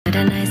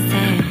a nice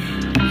tan.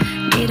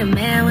 Need a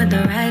man with the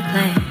right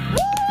plan.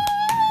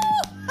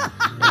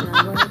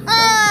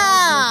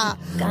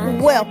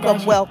 Welcome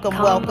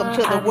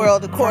to the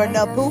world according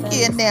to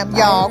Bookie and them,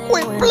 y'all.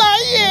 Quit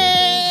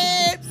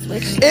playing.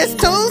 It's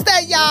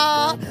Tuesday,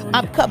 y'all.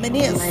 I'm coming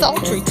in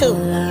sultry, too.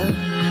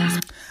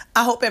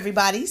 I hope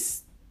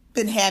everybody's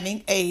been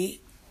having a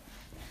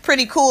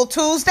pretty cool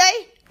Tuesday.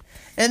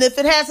 And if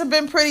it hasn't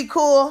been pretty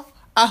cool,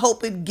 I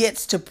hope it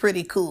gets to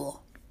pretty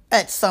cool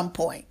at some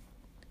point.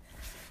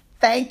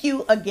 Thank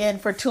you again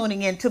for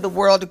tuning in to the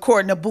World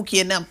According to Bookie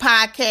and them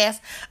podcast.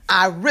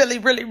 I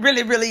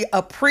really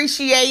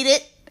appreciate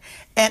it.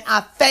 And I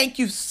thank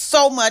you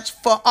so much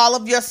for all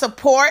of your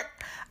support.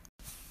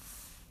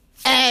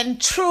 And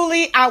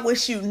truly, I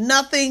wish you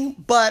nothing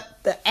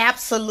but the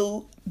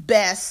absolute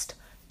best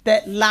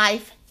that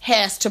life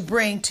has to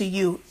bring to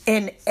you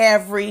in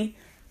every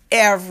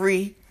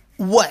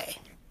way.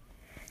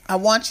 I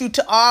want you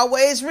to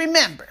always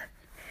remember,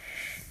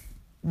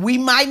 we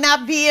might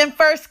not be in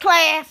first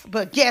class,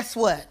 but guess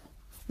what?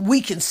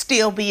 We can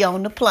still be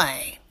on the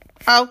plane.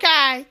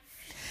 Okay?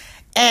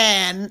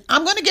 And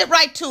I'm going to get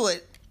right to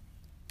it.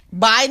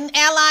 Biden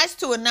allies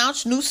to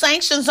announce new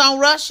sanctions on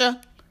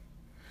Russia.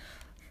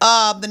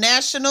 The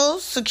National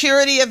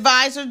Security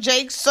Advisor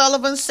Jake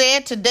Sullivan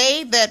said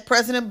today that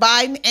President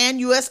Biden and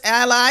U.S.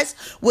 allies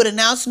would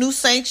announce new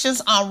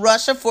sanctions on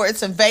Russia for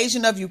its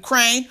invasion of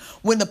Ukraine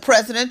when the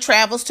president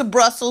travels to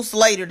Brussels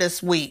later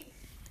this week.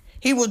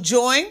 He will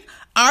join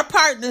our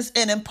partners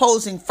in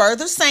imposing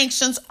further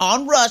sanctions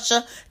on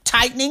Russia,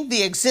 tightening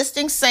the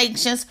existing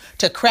sanctions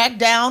to crack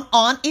down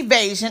on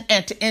evasion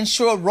and to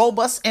ensure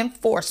robust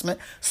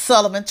enforcement,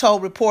 Sullivan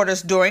told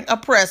reporters during a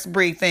press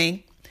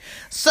briefing.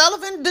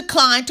 Sullivan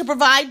declined to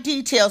provide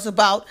details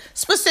about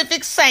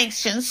specific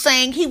sanctions,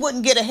 saying he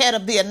wouldn't get ahead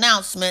of the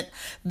announcement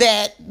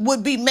that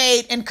would be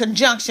made in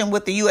conjunction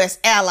with the U.S.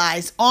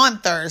 allies on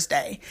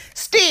Thursday.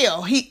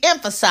 Still, he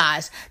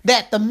emphasized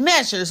that the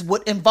measures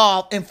would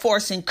involve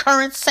enforcing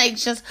current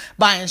sanctions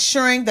by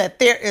ensuring that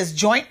there is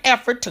joint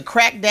effort to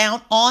crack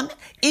down on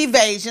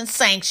evasion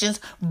sanctions,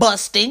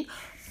 busting,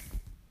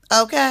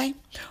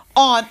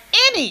 on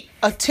any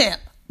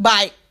attempt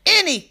by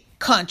any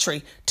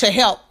country to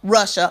help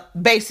Russia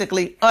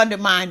basically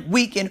undermine,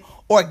 weaken,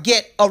 or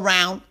get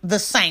around the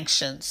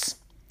sanctions.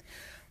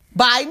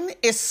 Biden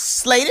is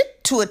slated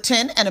to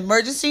attend an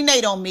emergency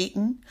NATO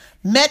meeting,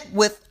 met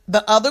with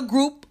the other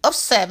group of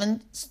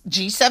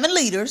G7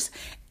 leaders,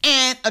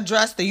 and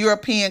address the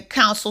European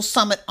Council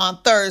summit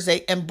on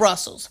Thursday in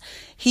Brussels.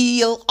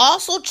 He'll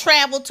also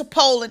travel to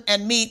Poland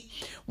and meet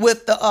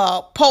with the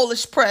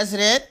Polish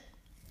president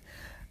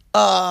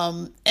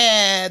and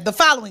the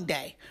following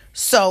day.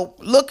 So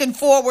looking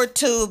forward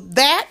to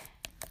that,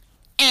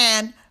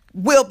 and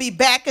we'll be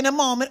back in a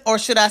moment, or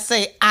should I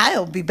say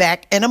I'll be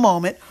back in a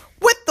moment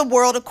with the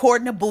world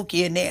according to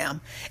Bookie and them.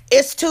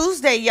 It's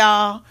Tuesday,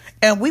 y'all,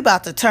 and we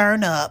about to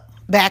turn up.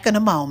 Back in a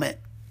moment.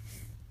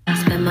 I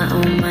spend my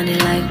own money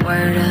like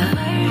word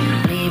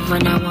up. Leave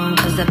when I want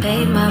cause I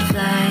paid my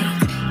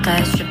flight.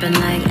 Guys tripping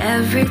like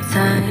every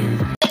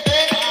time.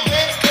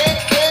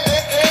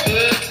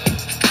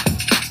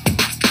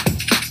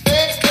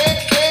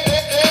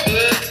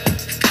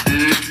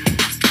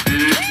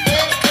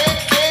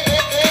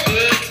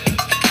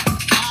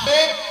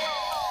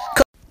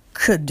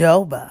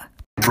 Cadoba.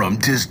 From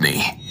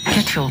Disney.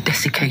 Get your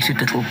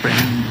desiccated little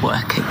brain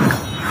working.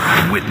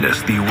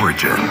 Witness the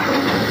origin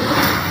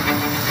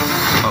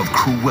of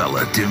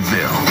Cruella de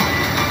Vil.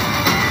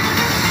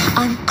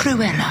 I'm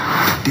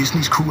Cruella.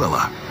 Disney's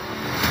Cruella.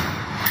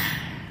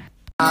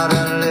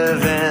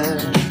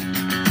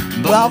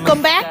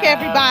 Welcome back,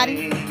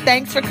 everybody.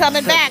 Thanks for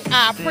coming back.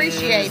 I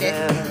appreciate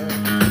it.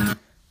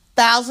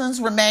 Thousands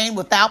remain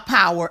without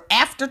power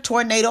after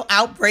tornado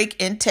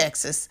outbreak in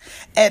Texas.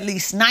 At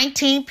least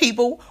 19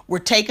 people were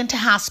taken to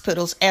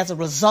hospitals as a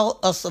result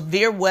of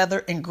severe weather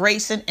in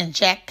Grayson and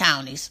Jack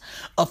counties.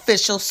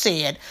 Officials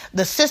said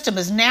the system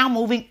is now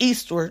moving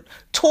eastward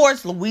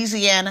towards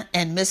Louisiana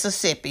and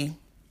Mississippi.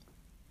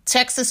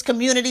 Texas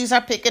communities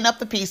are picking up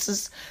the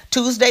pieces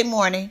Tuesday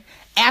morning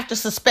after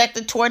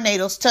suspected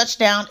tornadoes touched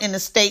down in the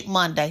state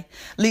Monday,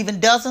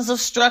 leaving dozens of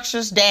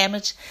structures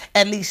damaged,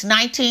 at least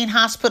 19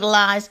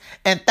 hospitalized,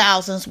 and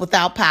thousands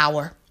without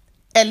power.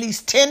 At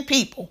least 10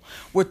 people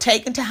were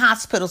taken to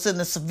hospitals in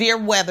the severe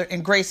weather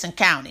in Grayson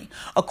County,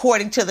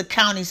 according to the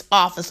county's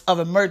Office of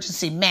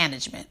Emergency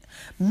Management.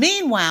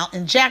 Meanwhile,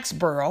 in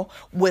Jacksboro,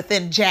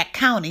 within Jack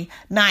County,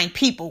 9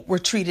 people were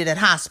treated at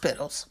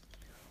hospitals.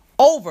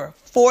 Over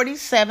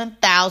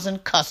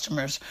 47,000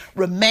 customers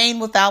remain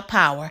without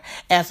power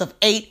as of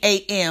 8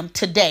 a.m.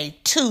 today,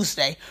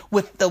 Tuesday,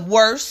 with the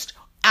worst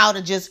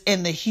outages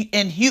in the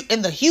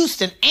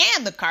Houston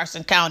and the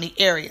Carson County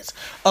areas,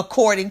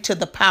 according to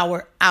the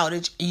Power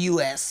Outage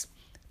US.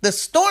 The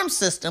storm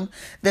system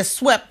that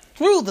swept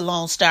through the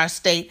Lone Star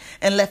State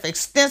and left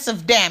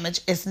extensive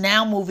damage, is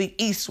now moving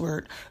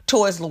eastward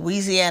towards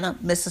Louisiana,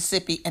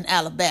 Mississippi, and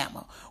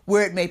Alabama,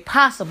 where it may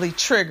possibly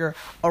trigger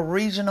a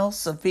regional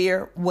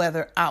severe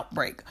weather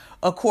outbreak,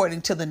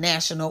 according to the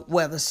National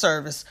Weather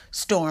Service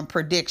Storm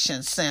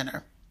Prediction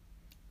Center.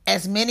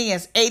 As many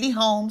as 80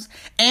 homes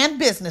and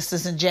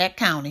businesses in Jack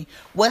County,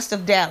 west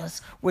of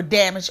Dallas, were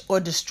damaged or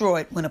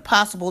destroyed when a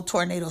possible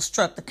tornado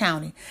struck the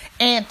county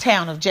and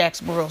town of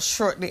Jacksboro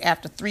shortly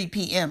after 3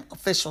 p.m.,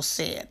 officials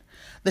said.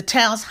 The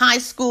town's high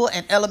school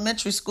and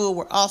elementary school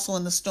were also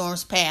in the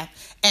storm's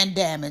path and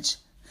damaged.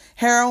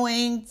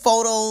 Harrowing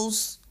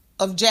photos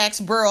of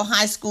Jacksboro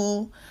High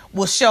School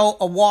will show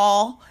a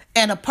wall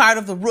and a part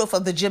of the roof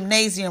of the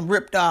gymnasium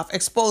ripped off,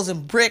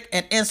 exposing brick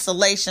and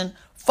insulation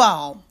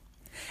foam.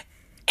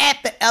 At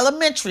the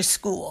elementary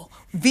school,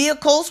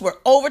 vehicles were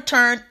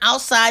overturned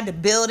outside the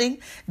building.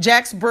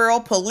 Jacksboro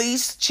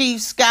Police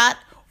Chief Scott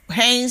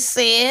Haynes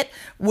said,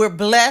 "We're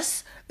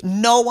blessed.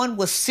 No one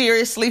was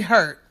seriously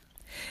hurt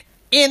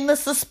in the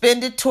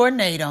suspended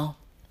tornado."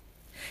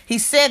 He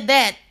said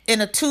that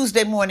in a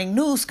Tuesday morning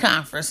news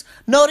conference,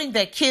 noting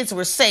that kids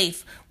were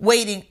safe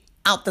waiting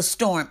out the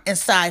storm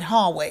inside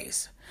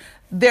hallways.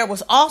 There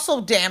was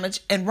also damage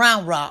in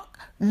Round Rock,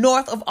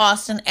 north of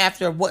Austin,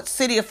 after what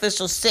city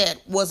officials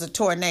said was a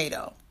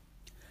tornado.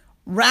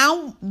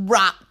 Round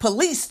Rock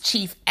Police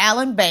Chief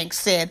Alan Banks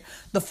said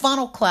the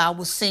funnel cloud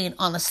was seen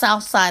on the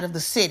south side of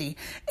the city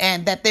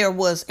and that there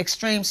was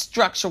extreme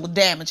structural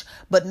damage,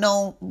 but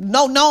no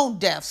known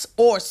deaths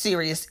or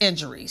serious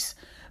injuries.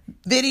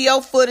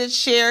 Video footage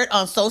shared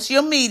on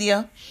social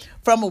media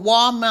from a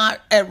Walmart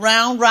at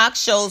Round Rock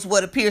shows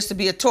what appears to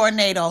be a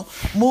tornado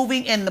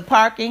moving in the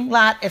parking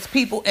lot as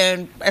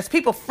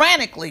people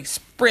frantically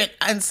sprint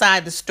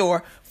inside the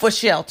store for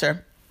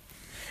shelter.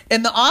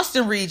 In the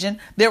Austin region,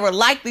 there were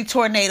likely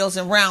tornadoes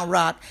in Round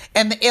Rock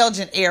and the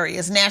Elgin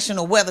areas,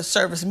 National Weather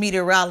Service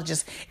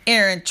meteorologist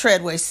Aaron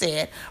Treadway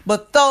said,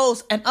 but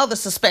those and other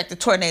suspected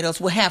tornadoes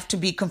will have to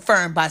be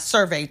confirmed by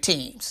survey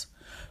teams.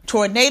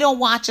 Tornado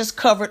watches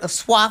covered a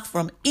swath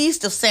from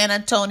east of San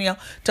Antonio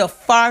to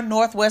far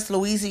northwest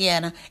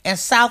Louisiana and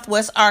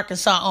southwest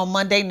Arkansas on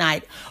Monday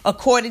night,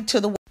 according to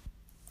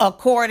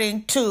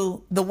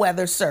the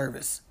Weather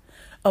Service.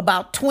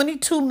 About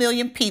 22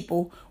 million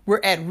people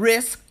were at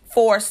risk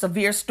for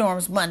severe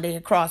storms Monday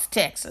across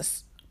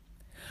Texas,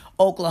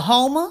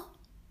 Oklahoma,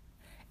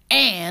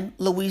 and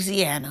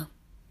Louisiana,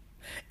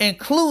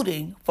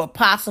 including for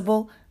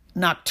possible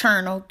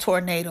nocturnal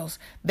tornadoes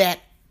that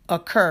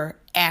occur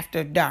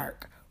after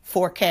dark,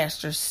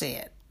 forecasters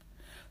said.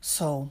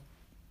 So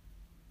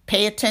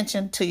pay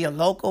attention to your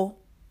local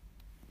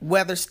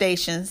weather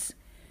stations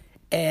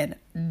and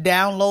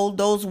download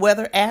those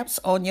weather apps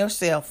on your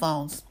cell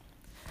phones.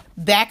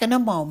 Back in a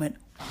moment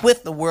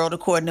with The World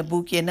According to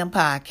Buki and them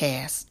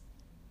podcasts.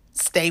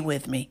 Stay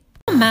with me.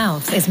 Your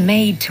mouth is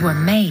made to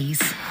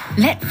amaze.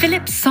 Let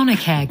Philips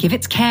Sonicare give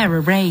its care a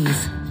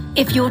raise.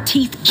 If your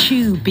teeth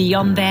chew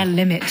beyond their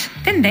limit,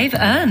 then they've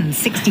earned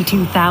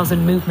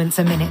 62,000 movements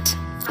a minute.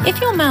 If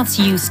your mouth's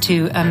used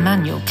to a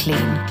manual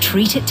clean,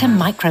 treat it to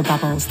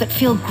microbubbles that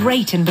feel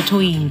great in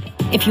between.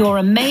 If your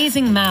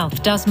amazing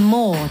mouth does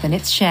more than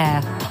its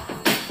share,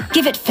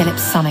 give it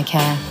Philips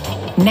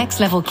Sonicare. Next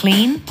level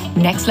clean,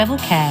 next level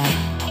care.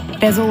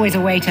 There's always a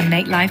way to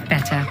make life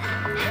better.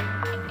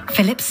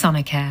 Philips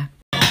Sonicare.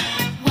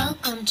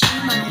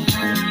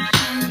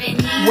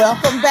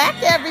 Welcome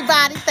back,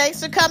 everybody. Thanks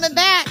for coming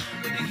back.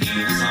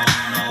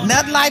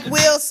 Nothing like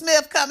Will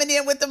Smith coming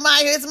in with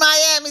his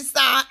Miami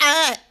song,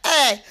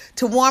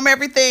 to warm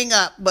everything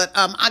up. But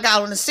I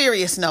got on a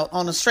serious note,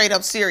 on a straight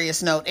up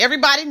serious note.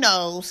 Everybody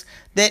knows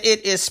that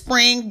it is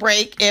spring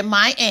break in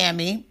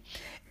Miami,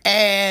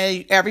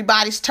 and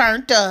everybody's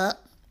turned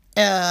up.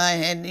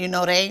 And you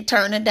know they ain't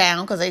turning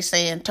down because they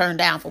saying turn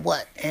down for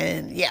what?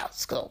 And yeah,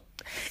 it's cool.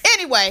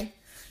 Anyway.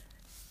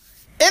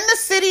 In the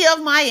city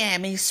of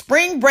Miami,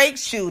 spring break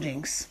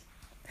shootings.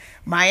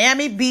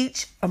 Miami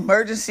Beach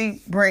emergency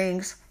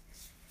brings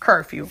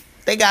curfew.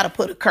 They got to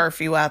put a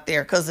curfew out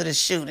there because of the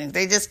shootings.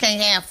 They just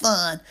can't have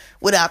fun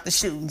without the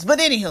shootings. But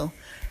anywho,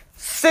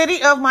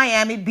 city of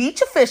Miami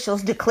Beach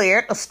officials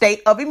declared a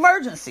state of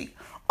emergency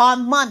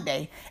on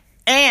Monday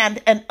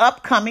and an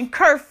upcoming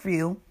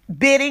curfew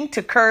bidding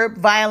to curb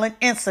violent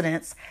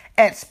incidents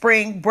at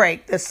spring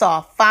break that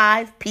saw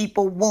 5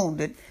 people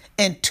wounded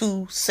in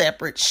 2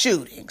 separate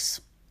shootings.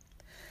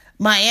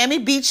 Miami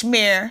Beach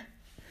mayor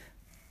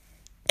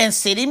and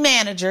city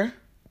manager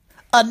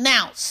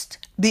announced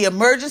the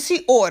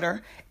emergency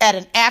order at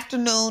an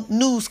afternoon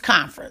news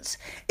conference.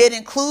 It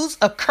includes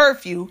a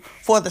curfew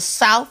for the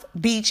South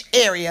Beach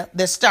area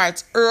that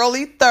starts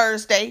early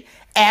Thursday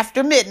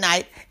after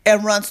midnight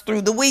and runs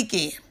through the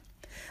weekend.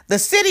 The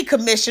city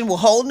commission will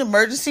hold an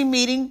emergency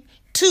meeting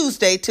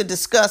Tuesday to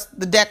discuss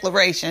the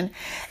declaration,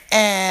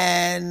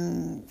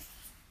 and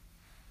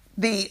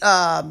the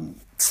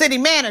city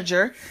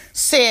manager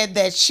said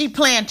that she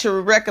planned to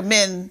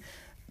recommend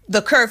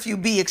the curfew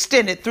be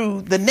extended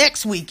through the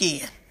next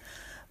weekend.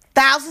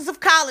 Thousands of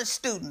college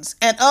students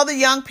and other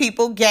young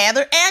people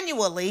gather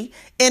annually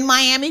in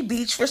Miami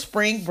Beach for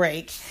spring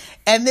break.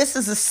 And this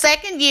is the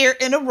second year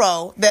in a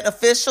row that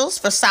officials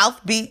for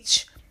South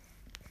Beach,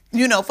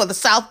 for the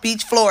South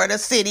Beach, Florida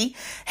city,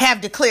 have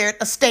declared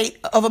a state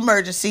of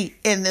emergency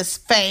in this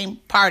famed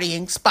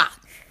partying spot.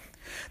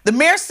 The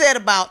mayor said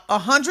about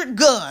 100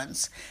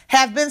 guns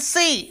have been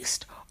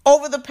seized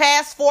over the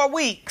past 4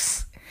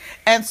 weeks,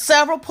 and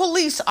several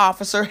police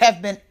officers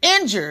have been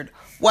injured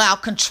while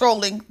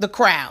controlling the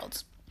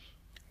crowds.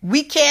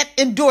 We can't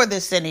endure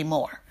this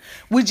anymore.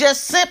 We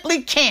just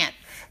simply can't,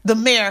 the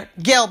mayor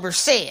Gelber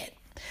said.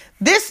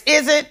 This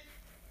isn't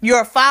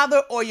your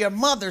father or your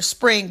mother's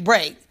spring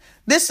break.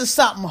 This is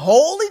something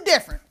wholly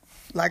different.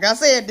 Like I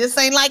said, this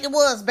ain't like it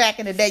was back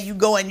in the day. You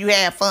go and you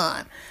have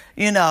fun,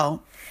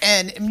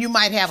 and you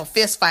might have a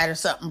fist fight or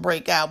something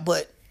break out,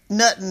 but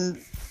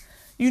nothing,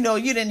 you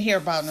didn't hear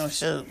about no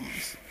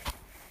shootings.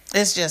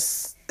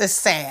 It's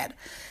sad.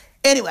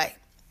 Anyway,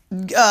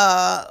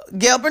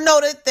 Gelber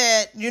noted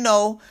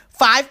that,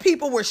 5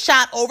 people were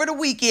shot over the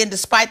weekend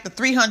despite the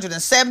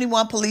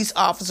 371 police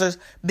officers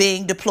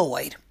being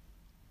deployed.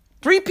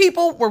 3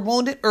 people were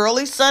wounded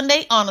early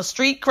Sunday on a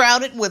street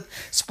crowded with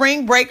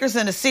spring breakers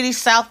in the city's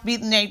South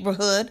Beach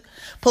neighborhood.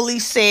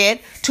 Police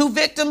said 2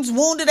 victims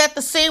wounded at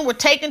the scene were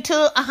taken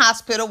to a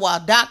hospital, while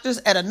doctors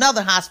at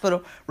another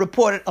hospital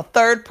reported a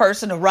 3rd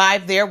person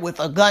arrived there with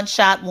a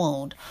gunshot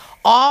wound.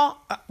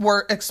 All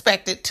were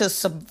expected to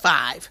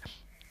survive.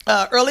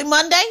 Early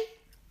Monday,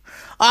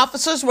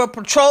 officers were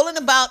patrolling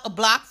about a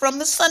block from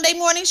the Sunday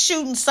morning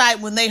shooting site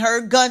when they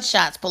heard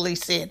gunshots,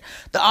 police said.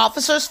 The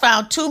officers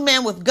found 2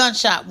 men with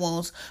gunshot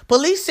wounds.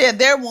 Police said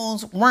their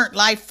wounds weren't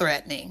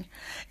life-threatening.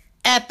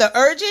 At the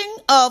urging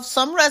of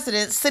some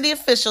residents, city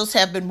officials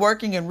have been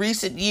working in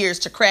recent years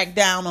to crack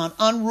down on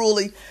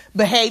unruly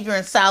behavior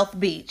in South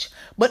Beach.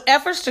 But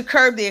efforts to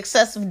curb the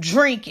excessive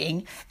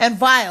drinking and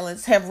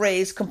violence have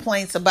raised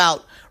complaints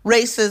about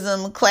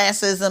racism,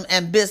 classism,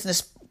 and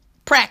business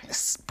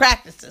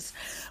practices.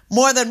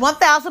 More than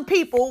 1,000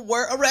 people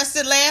were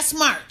arrested last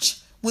March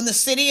when the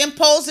city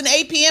imposed an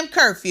 8 p.m.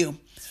 curfew.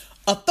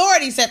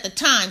 Authorities at the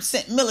time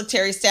sent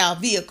military-style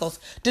vehicles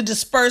to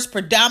disperse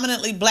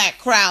predominantly black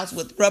crowds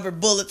with rubber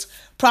bullets,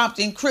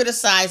 prompting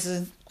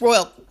criticism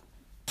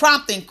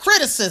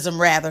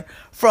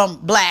from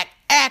black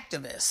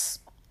activists.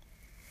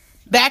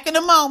 Back in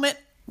a moment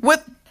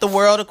with The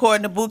World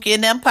According to Bookie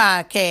and them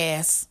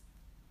podcasts.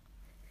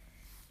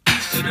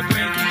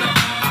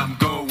 I'm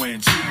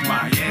going to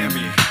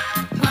Miami.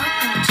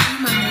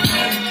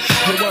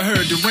 Yo, I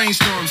heard the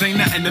rainstorms ain't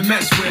nothing to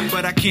mess with,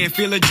 but I can't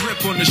feel a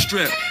drip on the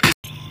strip.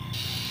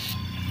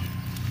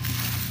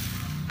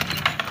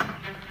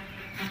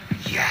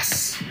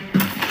 Yes.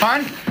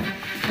 Hon,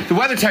 the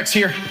weather tech's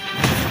here.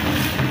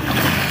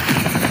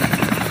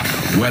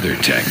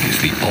 WeatherTech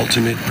is the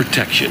ultimate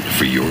protection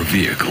for your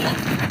vehicle.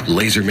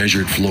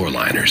 Laser-measured floor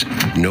liners,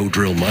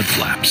 no-drill mud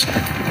flaps,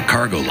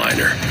 cargo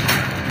liner,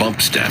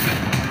 bump step,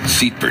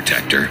 seat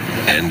protector,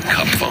 and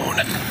cup phone.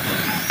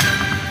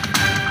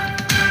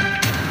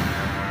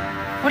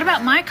 What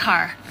about my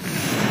car?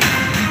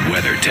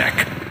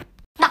 WeatherTech.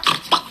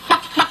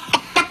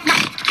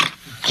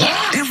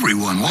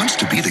 Everyone wants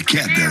to be the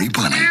Cadbury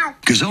bunny,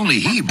 because only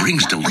he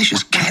brings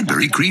delicious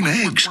Cadbury cream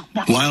eggs,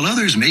 while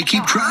others may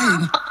keep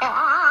trying.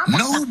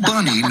 No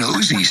bunny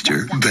knows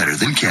Easter better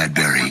than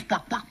Cadbury.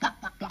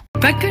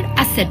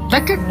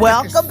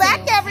 Welcome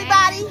back,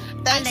 everybody.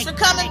 Thanks for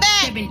coming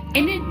back.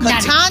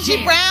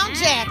 Ketanji Brown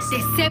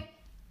Jackson,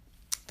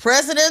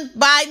 President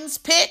Biden's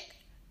pick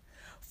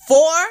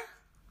for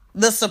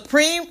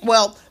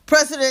the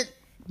President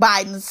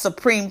Biden's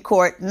Supreme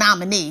Court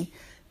nominee,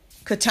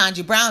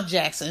 Ketanji Brown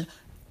Jackson,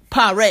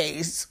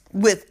 parades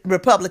with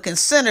Republican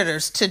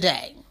senators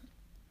today.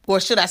 Or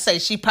should I say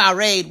she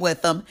paraded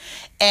with them.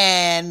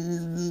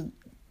 And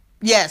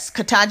yes,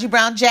 Ketanji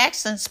Brown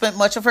Jackson spent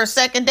much of her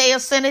second day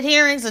of Senate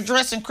hearings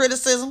addressing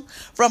criticism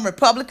from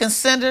Republican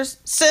senators,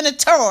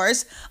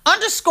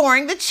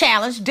 underscoring the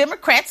challenge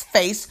Democrats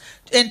face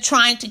in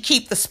trying to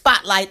keep the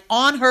spotlight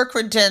on her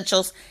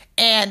credentials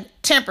and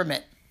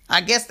temperament.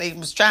 I guess they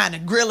was trying to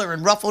grill her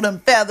and ruffle them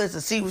feathers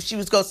to see what she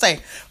was going to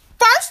say.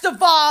 First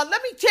of all,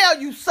 let me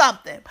tell you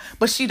something.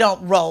 But she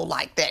don't roll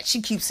like that.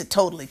 She keeps it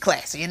totally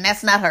classy. And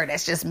that's not her.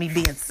 That's just me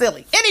being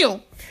silly.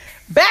 Anywho,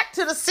 back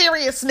to the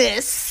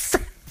seriousness.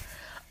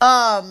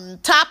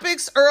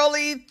 Topics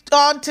early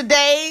on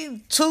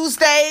today,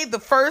 Tuesday, the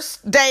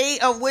first day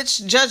of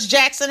which Judge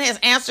Jackson has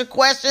answered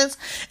questions,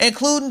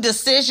 including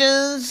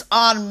decisions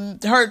on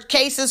her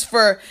cases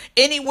for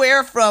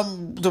anywhere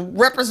from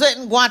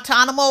representing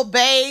Guantanamo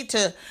Bay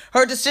to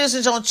her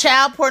decisions on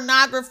child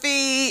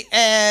pornography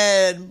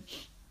and,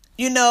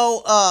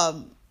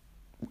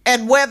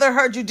 and whether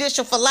her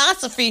judicial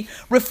philosophy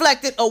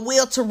reflected a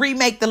will to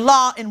remake the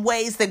law in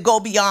ways that go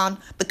beyond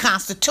the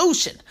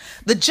Constitution.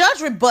 The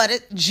judge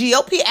rebutted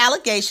GOP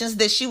allegations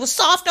that she was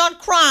soft on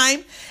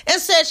crime and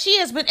said she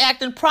has been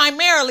acting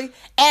primarily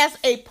as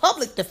a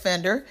public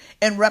defender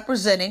in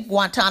representing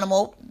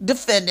Guantanamo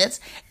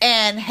defendants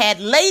and had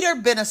later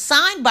been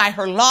assigned by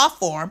her law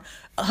firm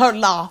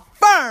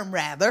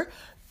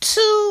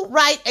to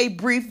write a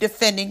brief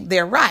defending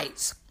their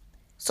rights.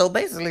 So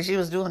basically, she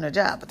was doing her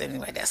job. But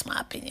anyway, that's my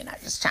opinion. I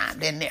just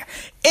chimed in there.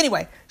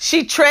 Anyway,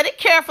 she treaded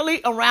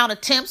carefully around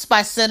attempts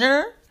by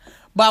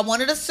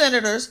one of the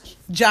senators,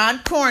 John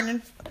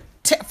Cornyn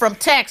from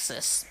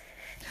Texas,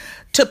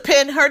 to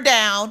pin her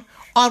down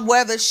on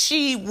whether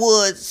she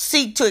would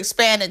seek to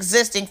expand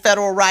existing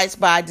federal rights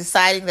by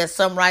deciding that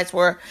some rights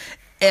were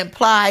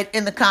implied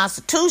in the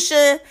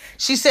Constitution.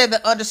 She said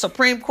that under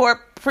Supreme Court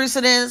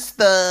precedents,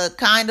 the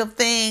kind of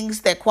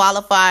things that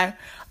qualify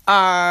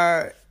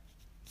are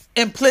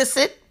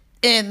implicit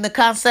in the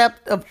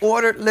concept of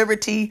ordered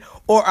liberty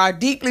or are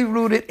deeply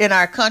rooted in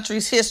our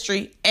country's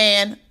history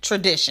and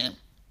tradition.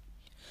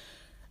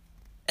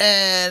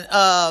 And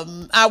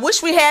I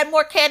wish we had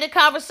more candid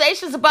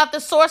conversations about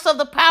the source of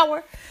the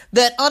power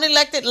that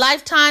unelected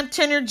lifetime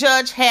tenure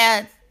judge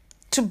had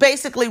to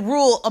basically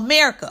rule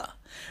America,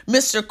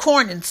 Mr.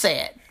 Cornyn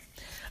said.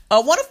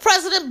 One of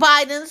President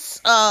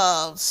Biden's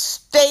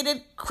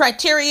stated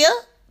criteria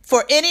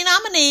for any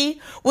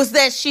nominee was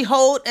that she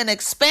hold an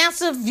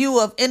expansive view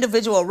of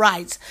individual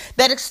rights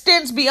that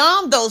extends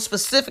beyond those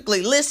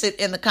specifically listed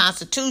in the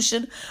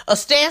Constitution, a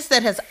stance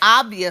that has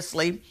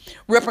obviously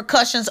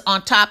repercussions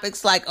on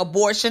topics like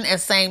abortion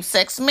and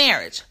same-sex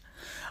marriage.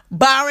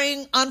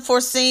 Barring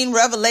unforeseen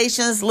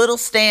revelations, little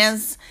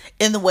stands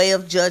in the way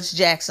of Judge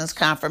Jackson's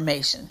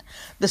confirmation.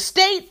 The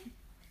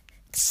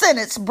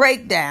Senate's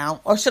breakdown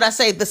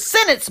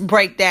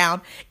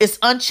is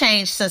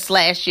unchanged since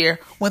last year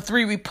when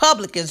 3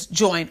 Republicans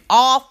joined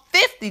all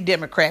 50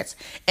 Democrats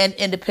and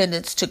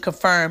independents to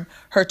confirm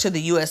her to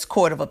the U.S.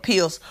 Court of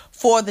Appeals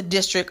for the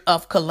District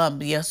of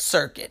Columbia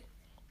Circuit.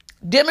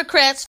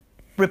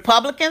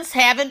 Republicans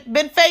haven't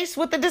been faced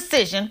with the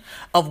decision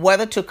of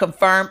whether to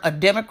confirm a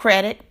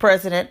Democratic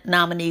president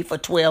nominee for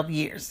 12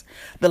 years.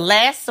 The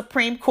last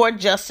Supreme Court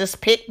justice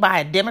picked by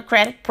a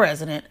Democratic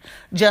president,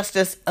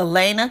 Justice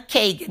Elena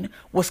Kagan,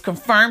 was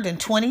confirmed in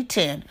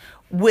 2010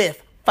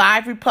 with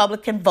 5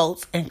 Republican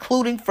votes,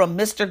 including from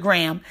Mr.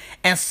 Graham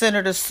and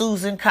Senator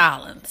Susan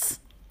Collins.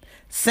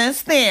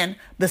 Since then,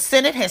 the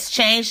Senate has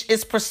changed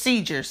its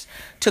procedures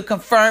to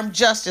confirm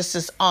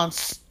justices on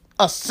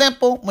a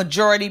simple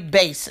majority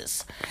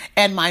basis,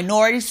 and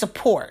minority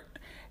support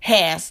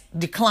has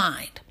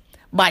declined.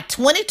 By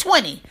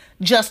 2020,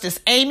 Justice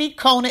Amy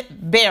Coney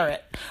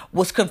Barrett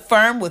was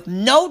confirmed with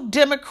no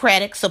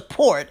Democratic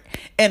support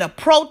in a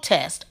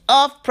protest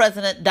of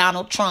President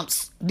Donald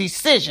Trump's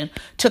decision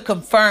to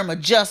confirm a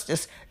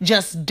justice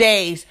just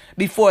days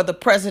before the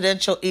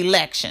presidential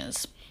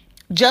elections.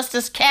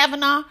 Justice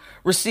Kavanaugh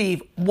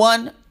received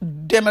 1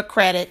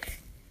 Democratic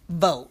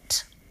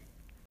vote.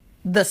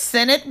 The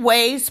Senate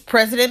waives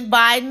President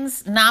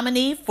Biden's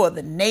nominee for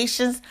the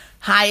nation's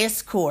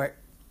highest court.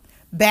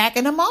 Back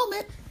in a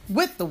moment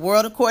with The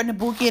World According to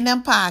Buki and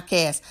them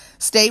podcast.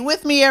 Stay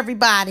with me,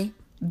 everybody.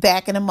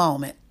 Back in a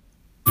moment.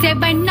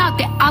 Said by now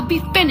that I'll be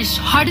finished.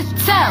 Hard to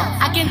tell.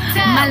 I can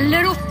tell. My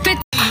little fit.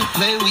 You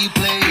play, we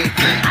play, you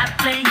play. I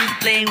play, you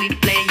play, we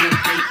play, you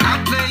play.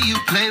 I play,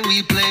 you play,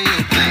 we play,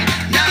 you play.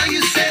 Now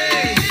you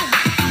say,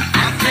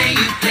 I play,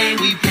 you play,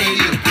 we play,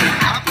 you play.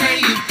 I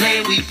play, you play,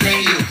 we play,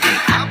 you play.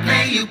 I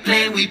play, you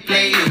play, we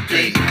play, you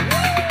play.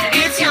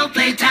 It's your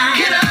playtime.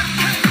 Get up,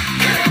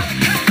 get up.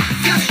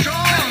 Feel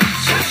strong,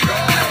 so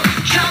strong.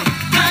 Jump,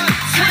 run,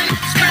 swing,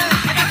 spin.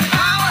 I got the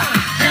power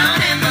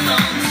Down in the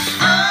lungs.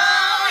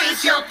 Oh,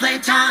 it's your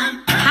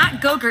playtime.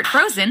 Hot Go-Gurt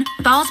Frozen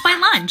falls by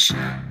lunch.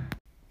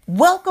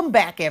 Welcome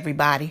back,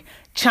 everybody.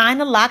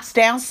 China locks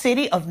down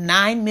city of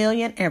 9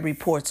 million and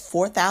reports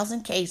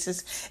 4,000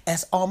 cases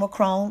as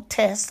Omicron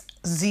tests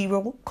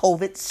zero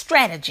COVID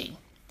strategy.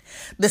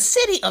 The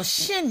city of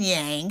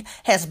Shenyang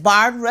has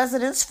barred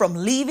residents from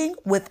leaving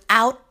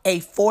without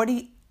a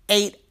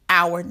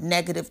 48-hour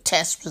negative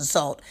test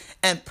result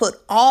and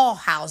put all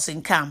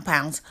housing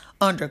compounds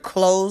under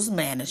closed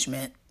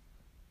management.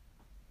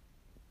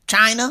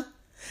 China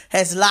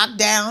has locked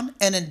down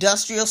an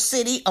industrial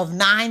city of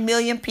 9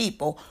 million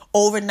people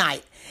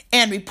overnight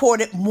and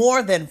reported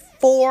more than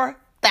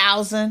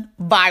 4,000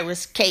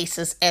 virus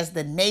cases as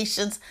the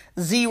nation's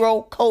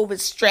zero COVID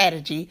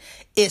strategy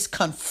is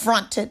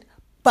confronted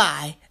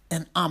by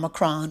an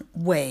Omicron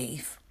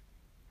wave.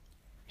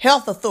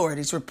 Health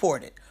authorities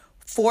reported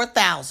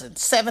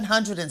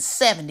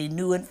 4,770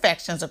 new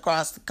infections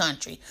across the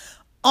country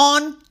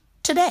on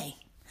today,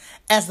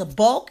 as the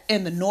bulk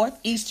in the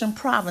northeastern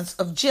province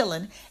of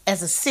Jilin, as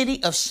the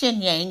city of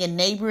Shenyang and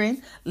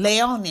neighboring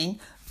Liaoning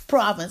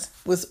province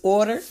was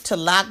ordered to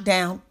lock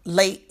down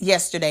late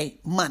yesterday,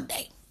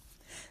 Monday.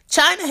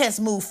 China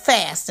has moved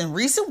fast in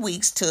recent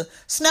weeks to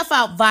snuff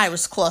out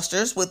virus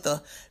clusters with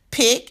a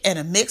pick and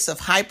a mix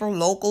of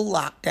hyper-local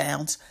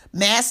lockdowns,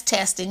 mass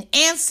testing,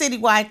 and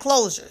citywide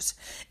closures.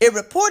 It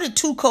reported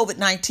 2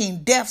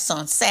 COVID-19 deaths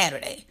on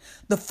Saturday,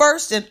 the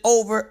first in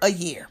over a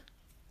year.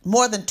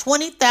 More than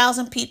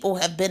 20,000 people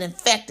have been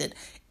infected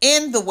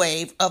in the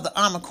wave of the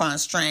Omicron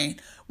strain,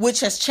 which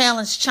has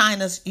challenged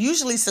China's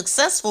usually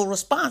successful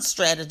response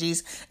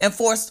strategies and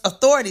forced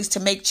authorities to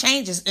make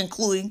changes,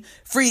 including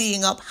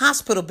freeing up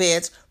hospital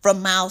beds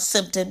from mild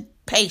symptom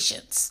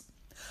patients.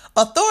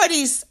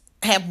 Authorities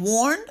have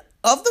warned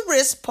of the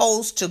risk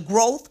posed to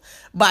growth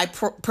by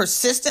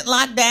persistent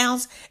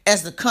lockdowns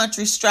as the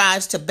country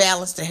strives to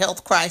balance the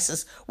health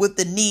crisis with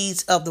the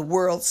needs of the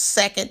world's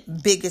second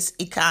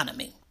biggest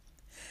economy.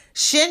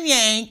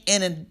 Shenyang,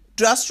 an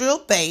industrial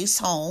base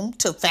home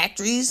to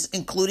factories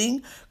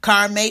including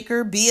car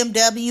maker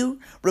BMW,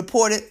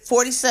 reported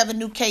 47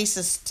 new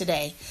cases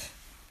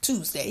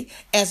Tuesday,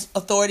 as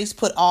authorities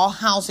put all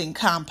housing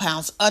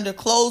compounds under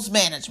closed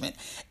management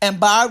and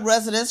barred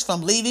residents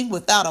from leaving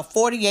without a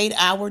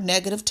 48-hour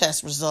negative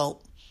test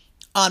result.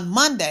 On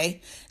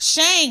Monday,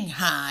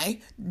 Shanghai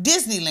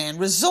Disneyland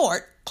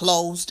Resort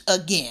closed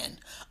again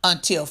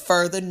until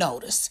further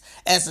notice,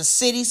 as the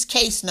city's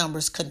case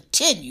numbers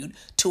continued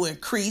to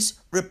increase,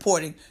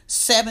 reporting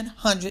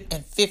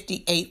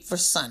 758 for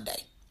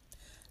Sunday.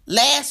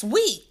 Last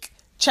week,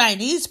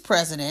 Chinese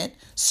president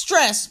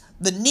stressed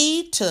the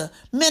need to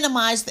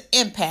minimize the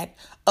impact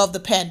of the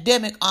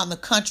pandemic on the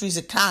country's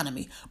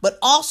economy, but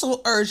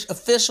also urged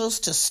officials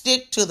to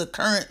stick to the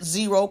current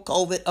zero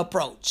COVID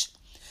approach.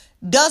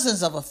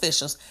 Dozens of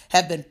officials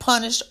have been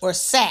punished or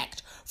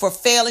sacked for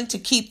failing to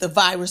keep the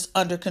virus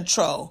under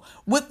control,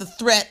 with the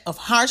threat of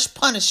harsh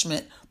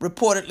punishment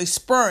reportedly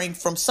spurring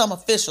from some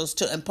officials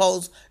to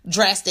impose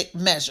drastic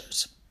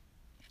measures.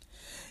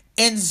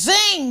 In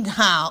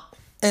Shanghai,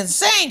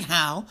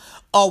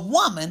 a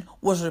woman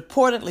was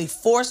reportedly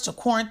forced to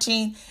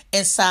quarantine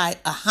inside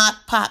a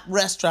hot pot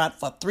restaurant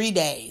for 3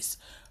 days.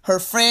 Her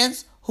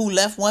friends, who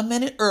left 1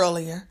 minute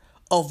earlier,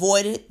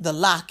 avoided the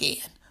lock-in.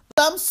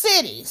 Some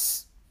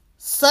cities,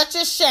 such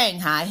as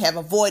Shanghai, have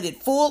avoided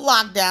full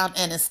lockdown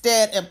and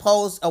instead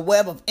imposed a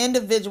web of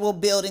individual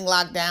building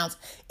lockdowns,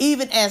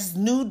 even as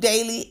new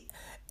daily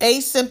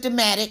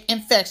asymptomatic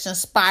infections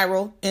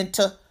spiral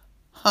into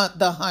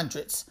the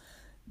hundreds.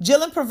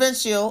 Jilin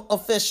provincial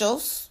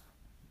officials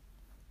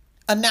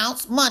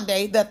announced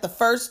Monday that the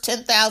first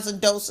 10,000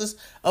 doses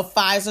of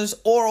Pfizer's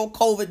oral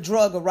COVID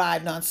drug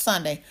arrived on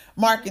Sunday,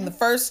 marking the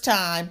first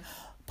time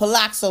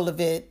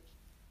Paxlovid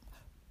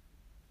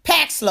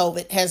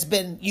has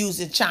been used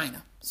in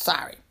China.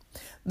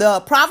 The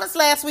province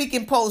last week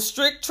imposed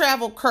strict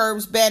travel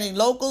curbs banning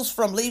locals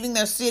from leaving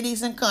their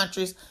cities and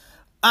counties,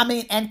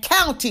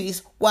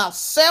 while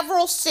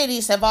several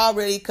cities have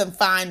already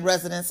confined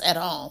residents at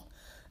home.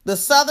 The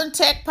southern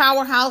tech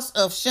powerhouse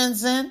of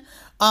Shenzhen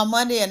on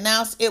Monday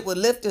announced it would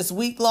lift its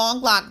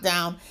week-long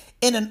lockdown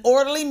in an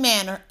orderly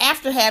manner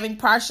after having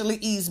partially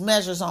eased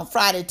measures on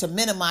Friday to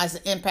minimize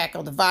the impact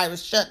of the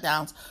virus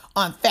shutdowns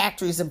on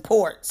factories and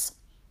ports.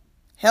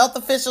 Health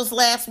officials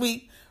last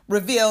week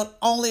revealed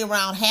only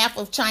around half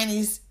of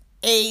Chinese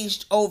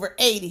aged over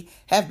 80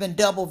 have been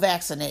double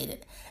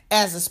vaccinated,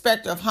 as the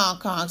specter of Hong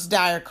Kong's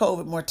dire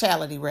COVID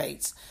mortality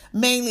rates,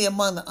 mainly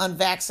among the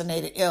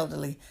unvaccinated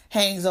elderly,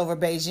 hangs over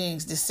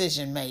Beijing's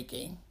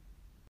decision-making.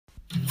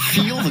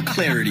 Feel the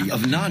clarity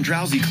of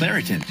non-drowsy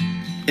Claritin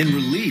in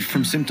relief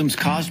from symptoms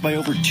caused by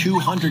over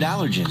 200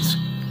 allergens,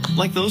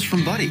 like those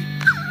from Buddy.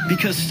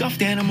 Because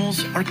stuffed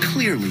animals are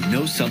clearly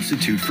no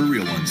substitute for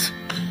real ones.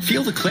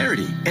 Feel the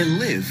clarity and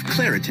live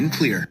Claritin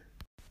Clear.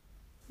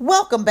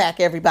 Welcome back,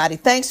 everybody.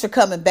 Thanks for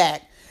coming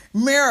back.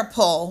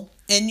 Mariupol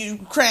in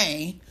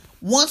Ukraine,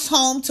 once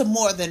home to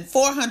more than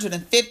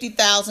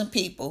 450,000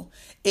 people,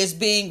 is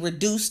being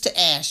reduced to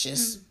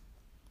ashes.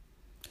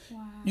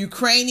 Wow.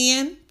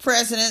 Ukrainian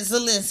President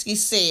Zelensky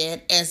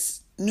said,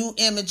 as new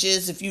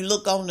images, if you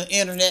look on the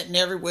internet and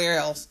everywhere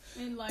else,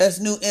 as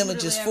new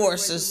images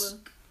forces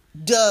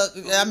dug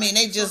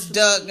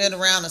in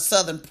around the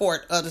southern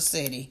port of the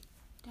city.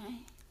 Dang.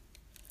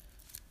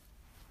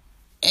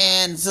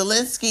 And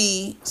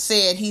Zelensky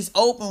said he's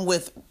open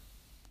with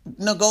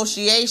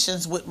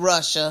negotiations with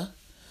Russia,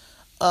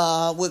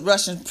 with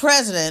Russian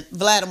President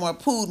Vladimir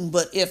Putin,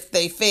 but if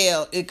they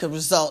fail, it could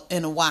result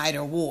in a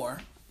wider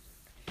war.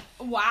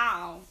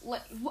 Wow.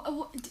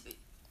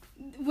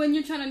 When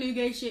you're trying to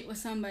negotiate with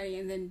somebody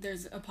and then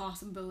there's a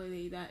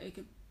possibility that it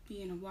could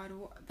be in a wider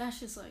war, that's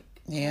just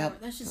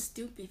that's just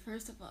stupid,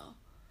 first of all.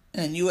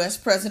 And U.S.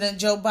 President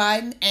Joe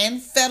Biden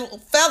and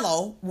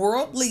fellow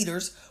world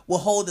leaders will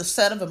hold a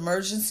set of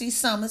emergency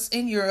summits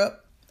in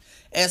Europe,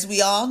 as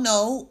we all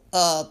know,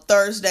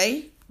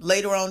 Thursday,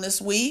 later on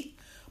this week.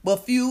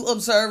 But few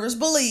observers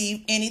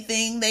believe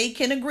anything they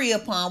can agree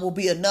upon will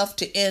be enough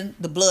to end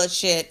the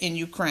bloodshed in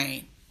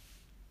Ukraine.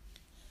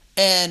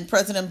 And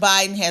President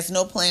Biden has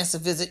no plans to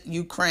visit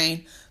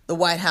Ukraine, the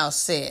White House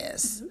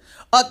says.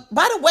 Mm-hmm.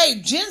 By the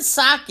way, Jen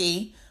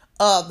Psaki,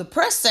 the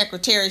press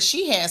secretary,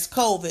 she has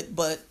COVID,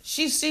 but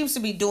she seems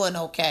to be doing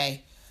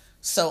okay.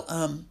 So,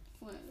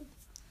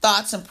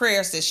 thoughts and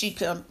prayers that she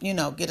can,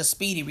 get a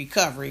speedy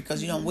recovery,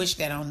 because you don't wish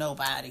that on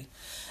nobody.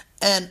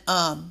 And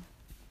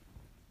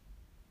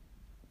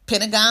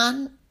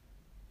Pentagon,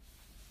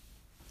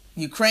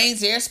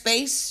 Ukraine's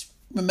airspace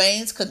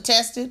remains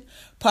contested,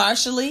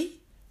 partially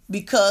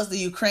because the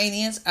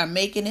Ukrainians are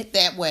making it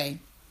that way.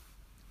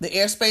 The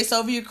airspace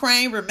over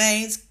Ukraine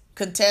remains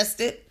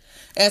contested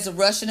as the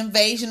Russian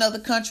invasion of the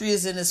country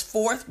is in its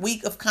fourth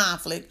week of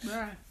conflict.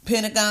 Right.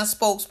 Pentagon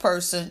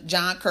spokesperson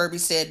John Kirby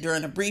said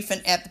during a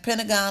briefing at the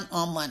Pentagon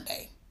on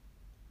Monday.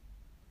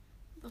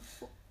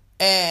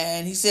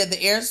 And he said the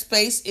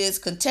airspace is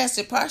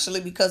contested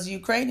partially because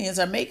Ukrainians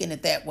are making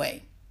it that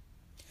way.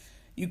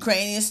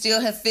 Ukrainians still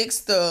have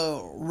fixed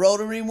the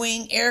rotary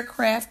wing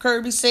aircraft,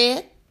 Kirby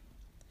said.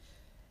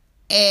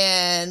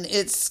 And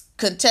it's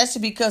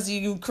contested because the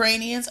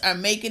Ukrainians are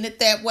making it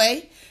that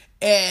way.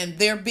 And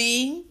they're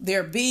being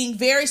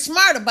very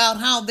smart about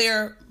how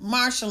they're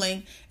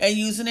marshaling and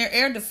using their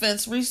air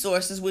defense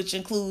resources, which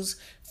includes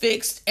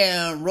fixed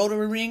and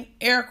rotary wing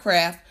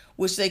aircraft,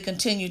 which they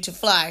continue to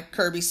fly,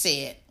 Kirby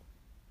said.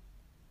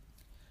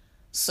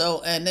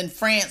 So, and then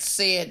France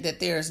said that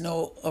there is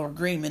no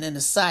agreement in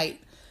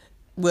sight.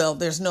 Well,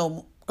 there's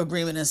no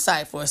agreement in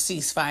sight for a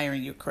ceasefire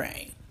in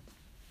Ukraine.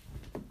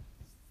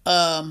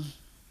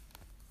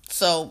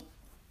 So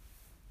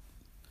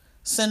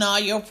send all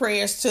your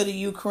prayers to the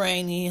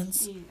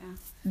Ukrainians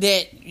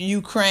that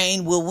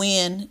Ukraine will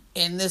win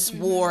in this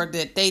war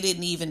that they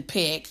didn't even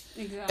pick.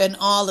 Exactly. And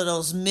all of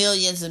those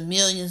millions and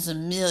millions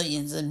and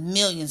millions and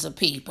millions of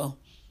people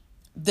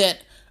that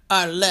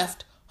are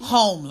left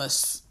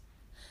homeless.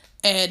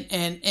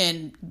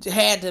 And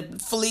had to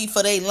flee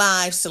for their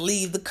lives to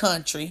leave the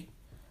country.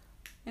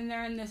 And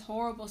they're in this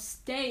horrible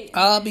state.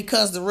 All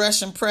because the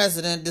Russian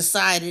president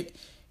decided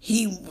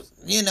he,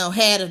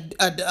 had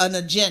an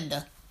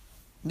agenda.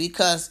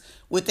 Because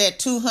with that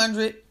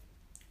 $200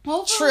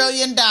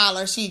 trillion,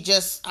 he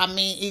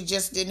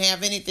just didn't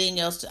have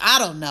anything else to, I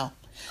don't know.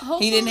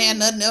 He didn't have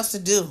nothing else to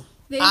do.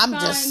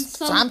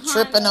 I'm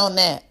tripping on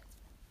that.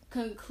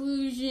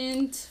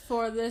 Conclusion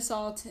for this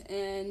all to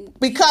end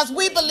because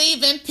we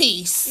believe in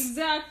peace.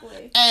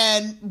 Exactly.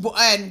 And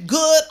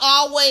good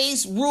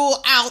always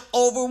rule out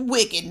over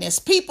wickedness.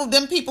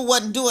 Them people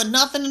wasn't doing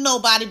nothing to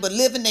nobody but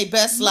living their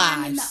best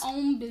lives. Minding their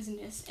own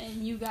business,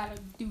 and you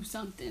gotta do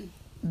something.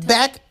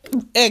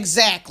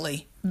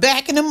 Exactly.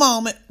 Back in a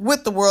moment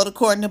with the World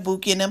According to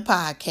Buki and them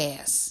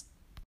podcasts.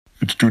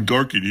 It's too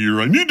dark in here.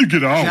 I need to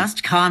get out.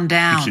 Just calm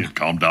down. I can't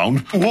calm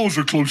down. The walls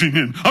are closing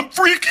in. I'm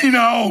freaking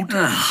out.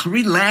 Ugh,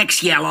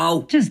 relax,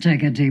 Yellow. Just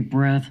take a deep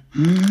breath.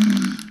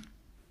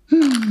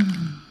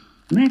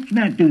 Let's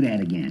not do that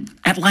again.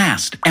 At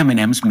last,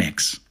 M&M's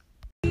Mix.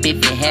 If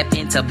it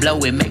happen to blow,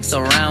 it makes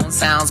surround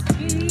sounds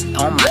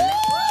on my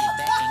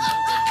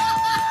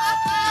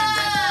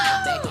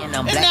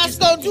and that's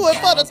gonna do it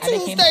for the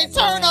Tuesday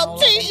Turn Up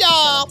Tea,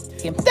 y'all.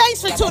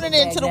 Thanks for tuning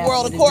in to the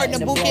World According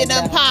to Buki and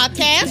them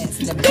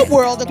podcast. The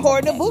World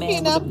According to Buki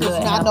and them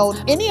does not own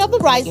any of the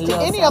rights to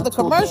any of the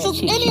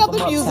commercials, any of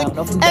the music,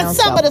 and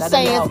some of the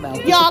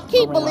sayings. Y'all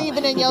keep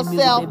believing in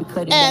yourself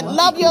and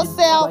love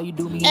yourself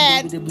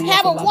and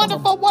have a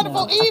wonderful,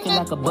 wonderful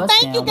evening.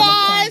 Thank you,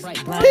 guys.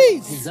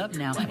 Peace.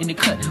 In the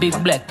cut,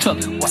 big black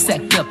truck,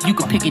 sacked up. You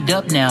can pick it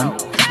up now.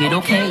 Get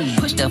okay.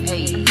 Push the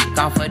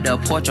off of the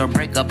porch or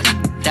break up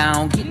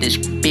down. Get this.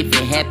 If it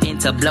happen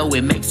to blow,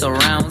 it makes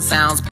surround sounds.